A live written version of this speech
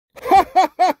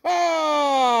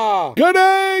Good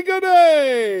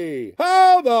day!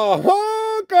 How the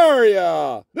honk are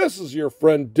ya? This is your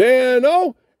friend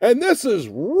Dano, and this is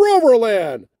Rover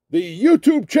Land, the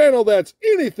YouTube channel that's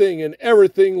anything and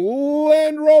everything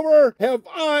Land Rover. Have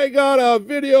I got a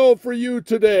video for you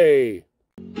today?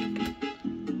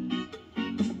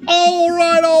 All right.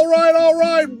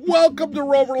 Welcome to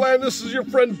Rover Land. This is your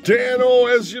friend Dano.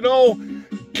 As you know,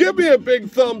 give me a big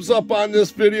thumbs up on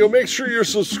this video. Make sure you're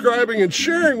subscribing and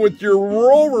sharing with your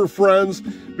Rover friends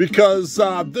because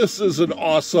this is an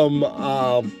awesome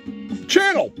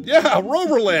channel. Yeah,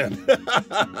 Rover Land.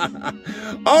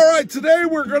 All right, today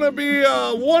we're going to be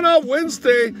One-Up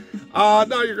Wednesday.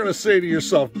 Now you're going to say to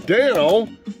yourself, Dano,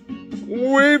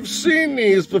 we've seen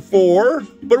these before,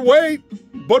 but wait,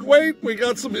 we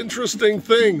got some interesting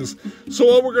things. So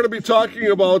what we're going to be talking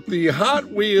about, the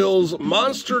Hot Wheels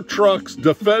Monster Trucks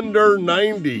Defender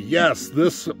 90. Yes,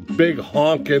 this big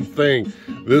honking thing.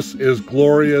 This is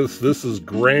glorious. This is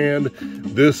grand.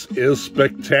 This is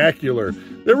spectacular.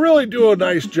 They really do a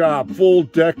nice job. Full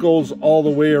decals all the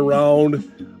way around.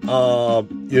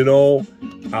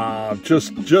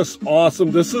 Just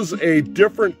awesome. This is a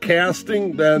different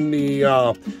casting than the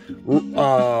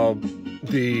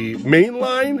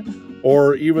mainline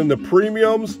or even the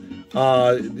premiums.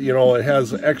 It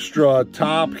has extra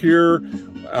top here,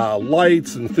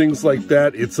 lights and things like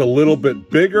that. It's a little bit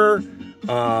bigger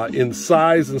in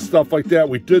size and stuff like that.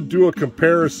 We did do a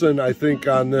comparison, I think,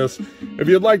 on this. If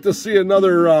you'd like to see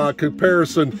another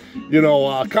comparison,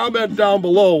 comment down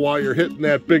below while you're hitting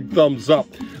that big thumbs up.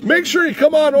 Make sure you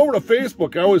come on over to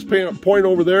Facebook. I always point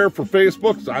over there for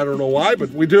Facebook. I don't know why,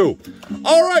 but we do.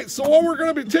 All right, so what we're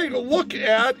going to be taking a look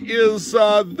at is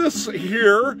this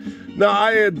here. Now,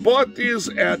 I had bought these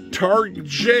at Target,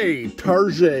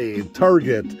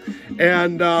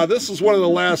 and this is one of the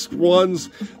last ones.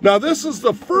 Now, this is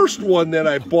the first one that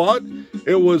I bought.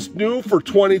 It was new for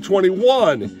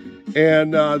 2021.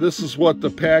 And this is what the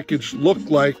package looked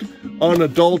like,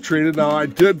 unadulterated. Now, I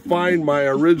did find my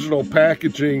original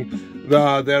packaging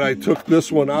that I took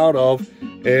this one out of.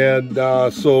 And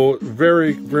so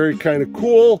very, very kind of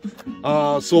cool.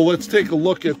 So let's take a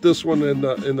look at this one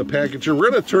in the package. We're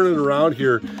going to turn it around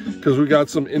here because we got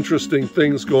some interesting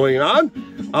things going on.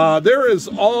 There is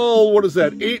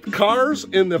 8 cars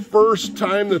in the first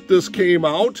time that this came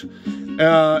out.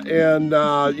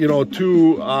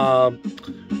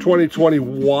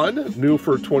 2021, new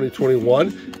for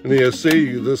 2021, and you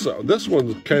see this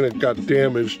one kind of got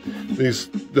damaged.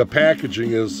 The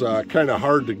packaging is kind of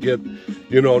hard to get,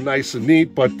 nice and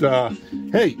neat, but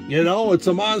hey, it's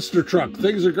a monster truck.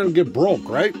 Things are going to get broke,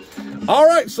 right? All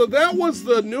right, so that was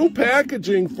the new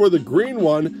packaging for the green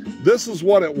one. This is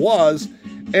what it was,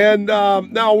 and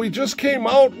now we just came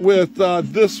out with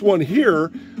this one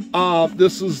here.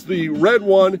 This is the red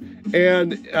one,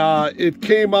 and it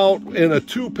came out in a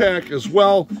 2-pack as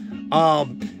well.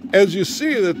 As you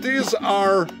see, that these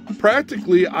are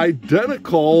practically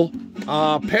identical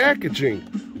packaging.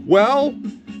 Well,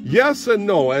 yes and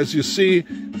no. As you see,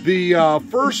 the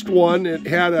first one, it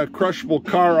had a crushable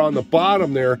car on the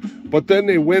bottom there, but then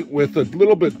they went with a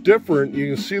little bit different.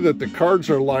 You can see that the cards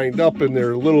are lined up and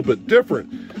they're a little bit different.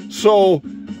 So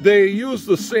they use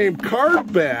the same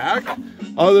card back,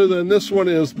 other than this one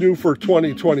is new for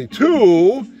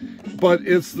 2022, but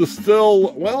it's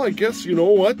well, I guess, you know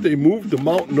what? They moved the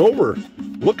mountain over.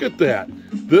 Look at that.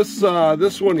 This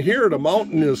one here, the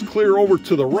mountain is clear over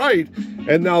to the right,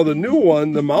 and now the new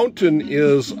one, the mountain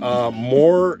is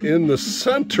more in the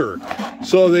center.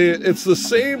 So it's the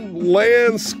same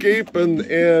landscape and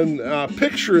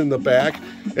picture in the back,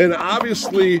 and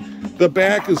obviously the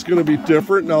back is going to be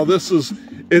different. Now this is,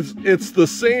 it's the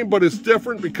same, but it's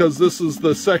different because this is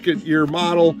the second year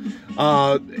model.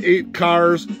 8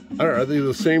 cars. Are they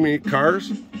the same 8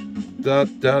 cars? No,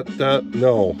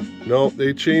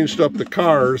 they changed up the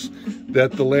cars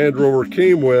that the Land Rover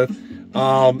came with.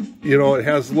 It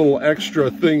has a little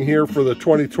extra thing here for the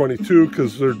 2022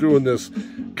 because they're doing this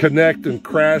connect and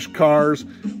crash cars,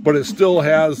 but it still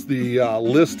has the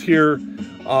list here,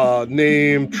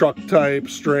 name, truck type,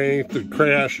 strength, and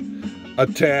crash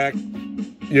attack.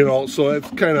 So it's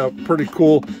kind of pretty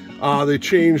cool. They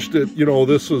changed it,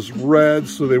 this is red,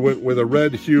 so they went with a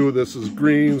red hue. This is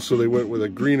green, so they went with a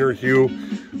greener hue.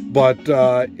 But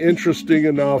interesting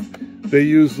enough, they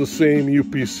use the same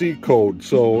UPC code,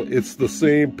 so it's the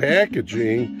same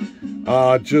packaging,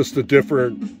 just a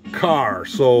different car.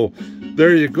 So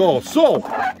there you go. So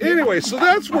anyway, so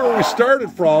that's where we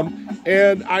started from.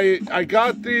 And I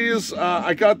got these,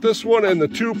 I got this one in the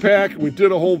 2-pack. We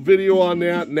did a whole video on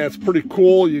that, and that's pretty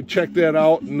cool. You check that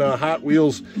out in the Hot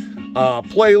Wheels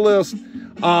playlist.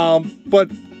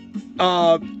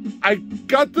 I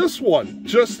got this one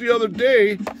just the other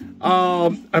day.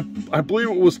 I believe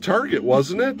it was Target,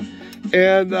 wasn't it?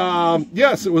 And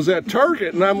yes, it was at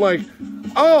Target, and I'm like,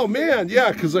 oh man,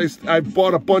 yeah, because I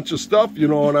bought a bunch of stuff, you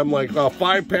know, and I'm like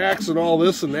 5-packs and all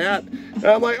this and that. And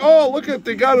I'm like, oh, look at,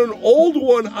 they got an old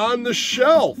one on the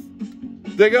shelf.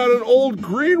 They got an old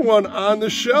green one on the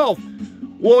shelf.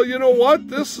 Well, you know what?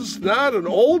 This is not an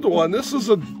old one. This is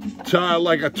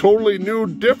like a totally new,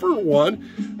 different one,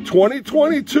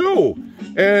 2022.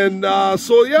 And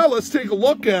so, yeah, let's take a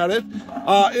look at it.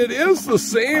 It is the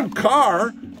same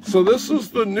car. So this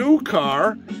is the new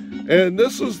car, and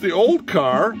this is the old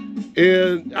car.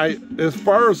 And as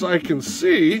far as I can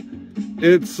see,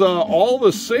 it's all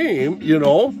the same, you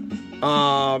know.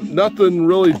 Nothing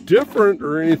really different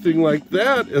or anything like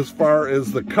that as far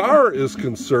as the car is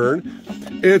concerned.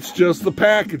 It's just the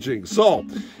packaging. So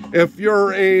if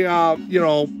you're a you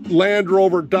know, Land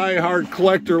Rover diehard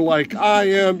collector like I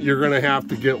am, you're gonna have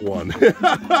to get one.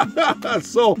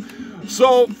 so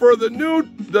for the new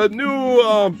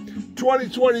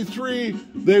 2023,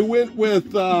 they went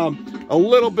with a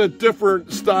little bit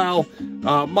different style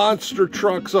monster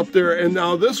trucks up there, and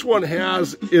now this one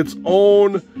has its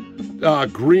own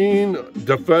green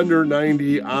Defender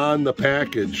 90 on the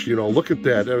package. You know, look at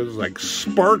that. It was like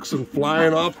sparks and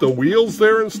flying off the wheels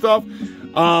there and stuff.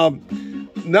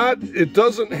 It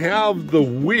doesn't have the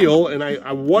wheel, and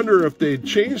I wonder if they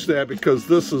changed that because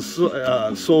this is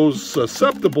so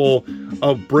susceptible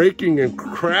of breaking and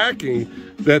cracking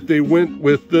that they went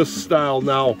with this style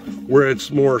now where it's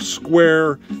more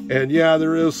square. And yeah,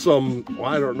 there is some, well,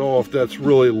 I don't know if that's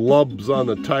really lubs on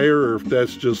the tire or if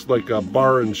that's just like a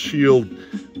bar and shield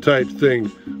type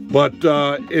thing. But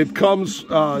it comes,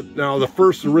 now the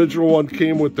first original one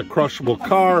came with the crushable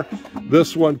car.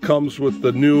 This one comes with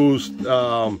the new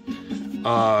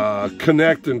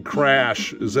Connect and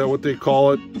Crash. Is that what they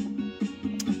call it?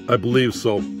 I believe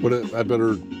so. But I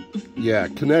better, yeah,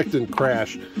 Connect and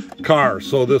Crash car.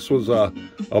 So this was a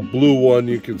blue one,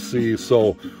 you can see.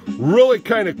 So really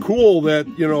kind of cool that,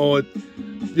 you know, it,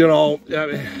 you know,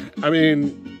 I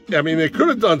mean, they could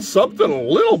have done something a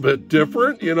little bit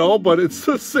different, you know, but it's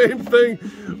the same thing.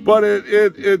 But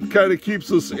it kind of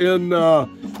keeps us in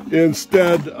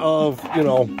instead of, you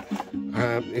know,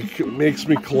 it makes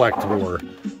me collect more.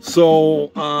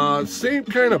 So same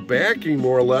kind of backing,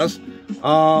 more or less.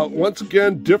 Once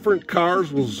again, different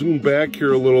cars. We'll zoom back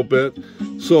here a little bit.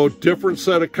 So different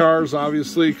set of cars,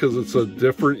 obviously, because it's a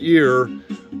different year.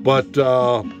 But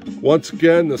once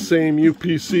again, the same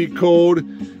UPC code.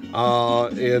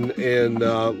 And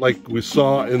like we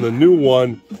saw in the new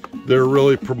one, they're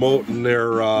really promoting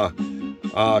their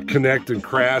Connect and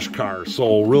Crash car.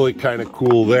 So really kind of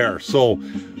cool there. So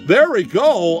there we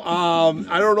go.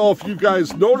 I don't know if you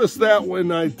guys noticed that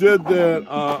when I did that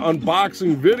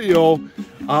unboxing video,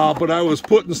 but I was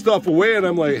putting stuff away and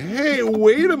I'm like, hey,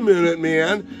 wait a minute,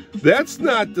 man. That's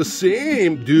not the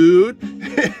same, dude.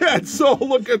 And so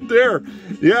look at there.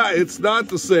 Yeah, it's not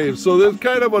the same. So there's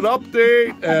kind of an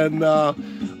update, and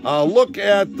look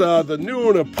at the new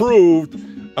and approved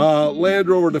Land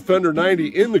Rover Defender 90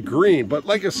 in the green. But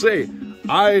like I say,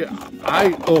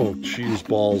 oh, cheese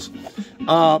balls.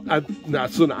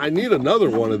 So I need another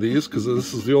one of these because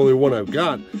this is the only one I've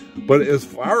got. But as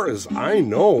far as I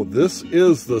know, this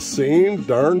is the same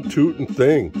darn tootin'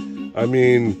 thing. I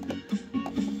mean,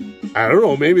 I don't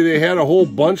know, maybe they had a whole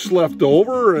bunch left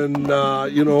over and,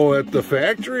 you know, at the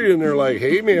factory, and they're like,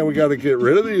 hey, man, we got to get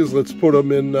rid of these. Let's put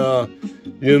them in,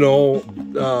 you know,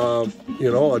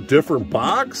 a different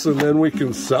box, and then we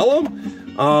can sell them.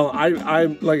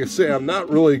 I'm like I say, I'm not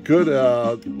really good,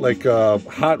 like a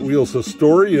Hot Wheels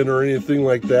historian or anything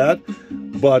like that,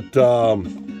 but,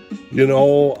 you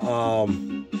know,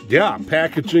 yeah,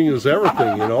 packaging is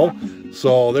everything, you know,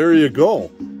 so there you go.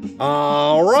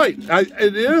 All right,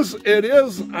 it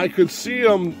is, I could see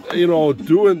them, you know,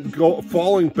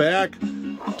 falling back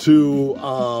to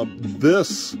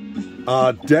this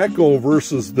deco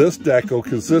versus this deco,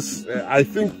 because this, I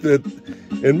think that,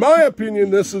 in my opinion,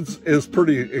 this is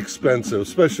pretty expensive,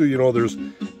 especially, you know, there's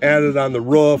added on the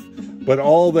roof, but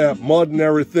all that mud and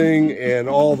everything and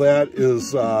all that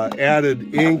is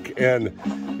added ink, and,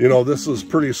 you know, this is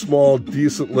pretty small,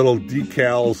 decent little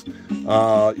decals,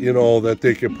 you know, that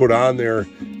they can put on there,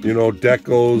 you know,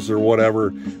 decos or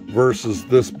whatever, versus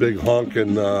this big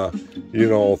honking, you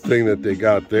know, thing that they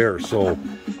got there. So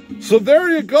there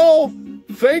you go.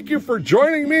 Thank you for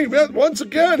joining me. Once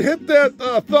again, hit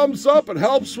that thumbs up. It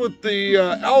helps with the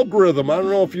algorithm. I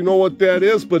don't know if you know what that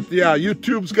is, but yeah,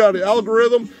 YouTube's got an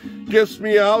algorithm. Gets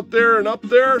me out there and up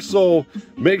there. So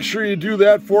make sure you do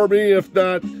that for me. If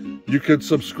not, you could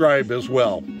subscribe as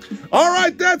well. All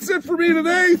right, that's it for me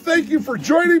today. Thank you for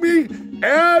joining me.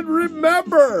 And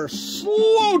remember,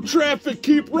 slow traffic,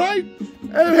 keep right,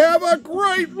 and have a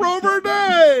great Rover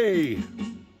day.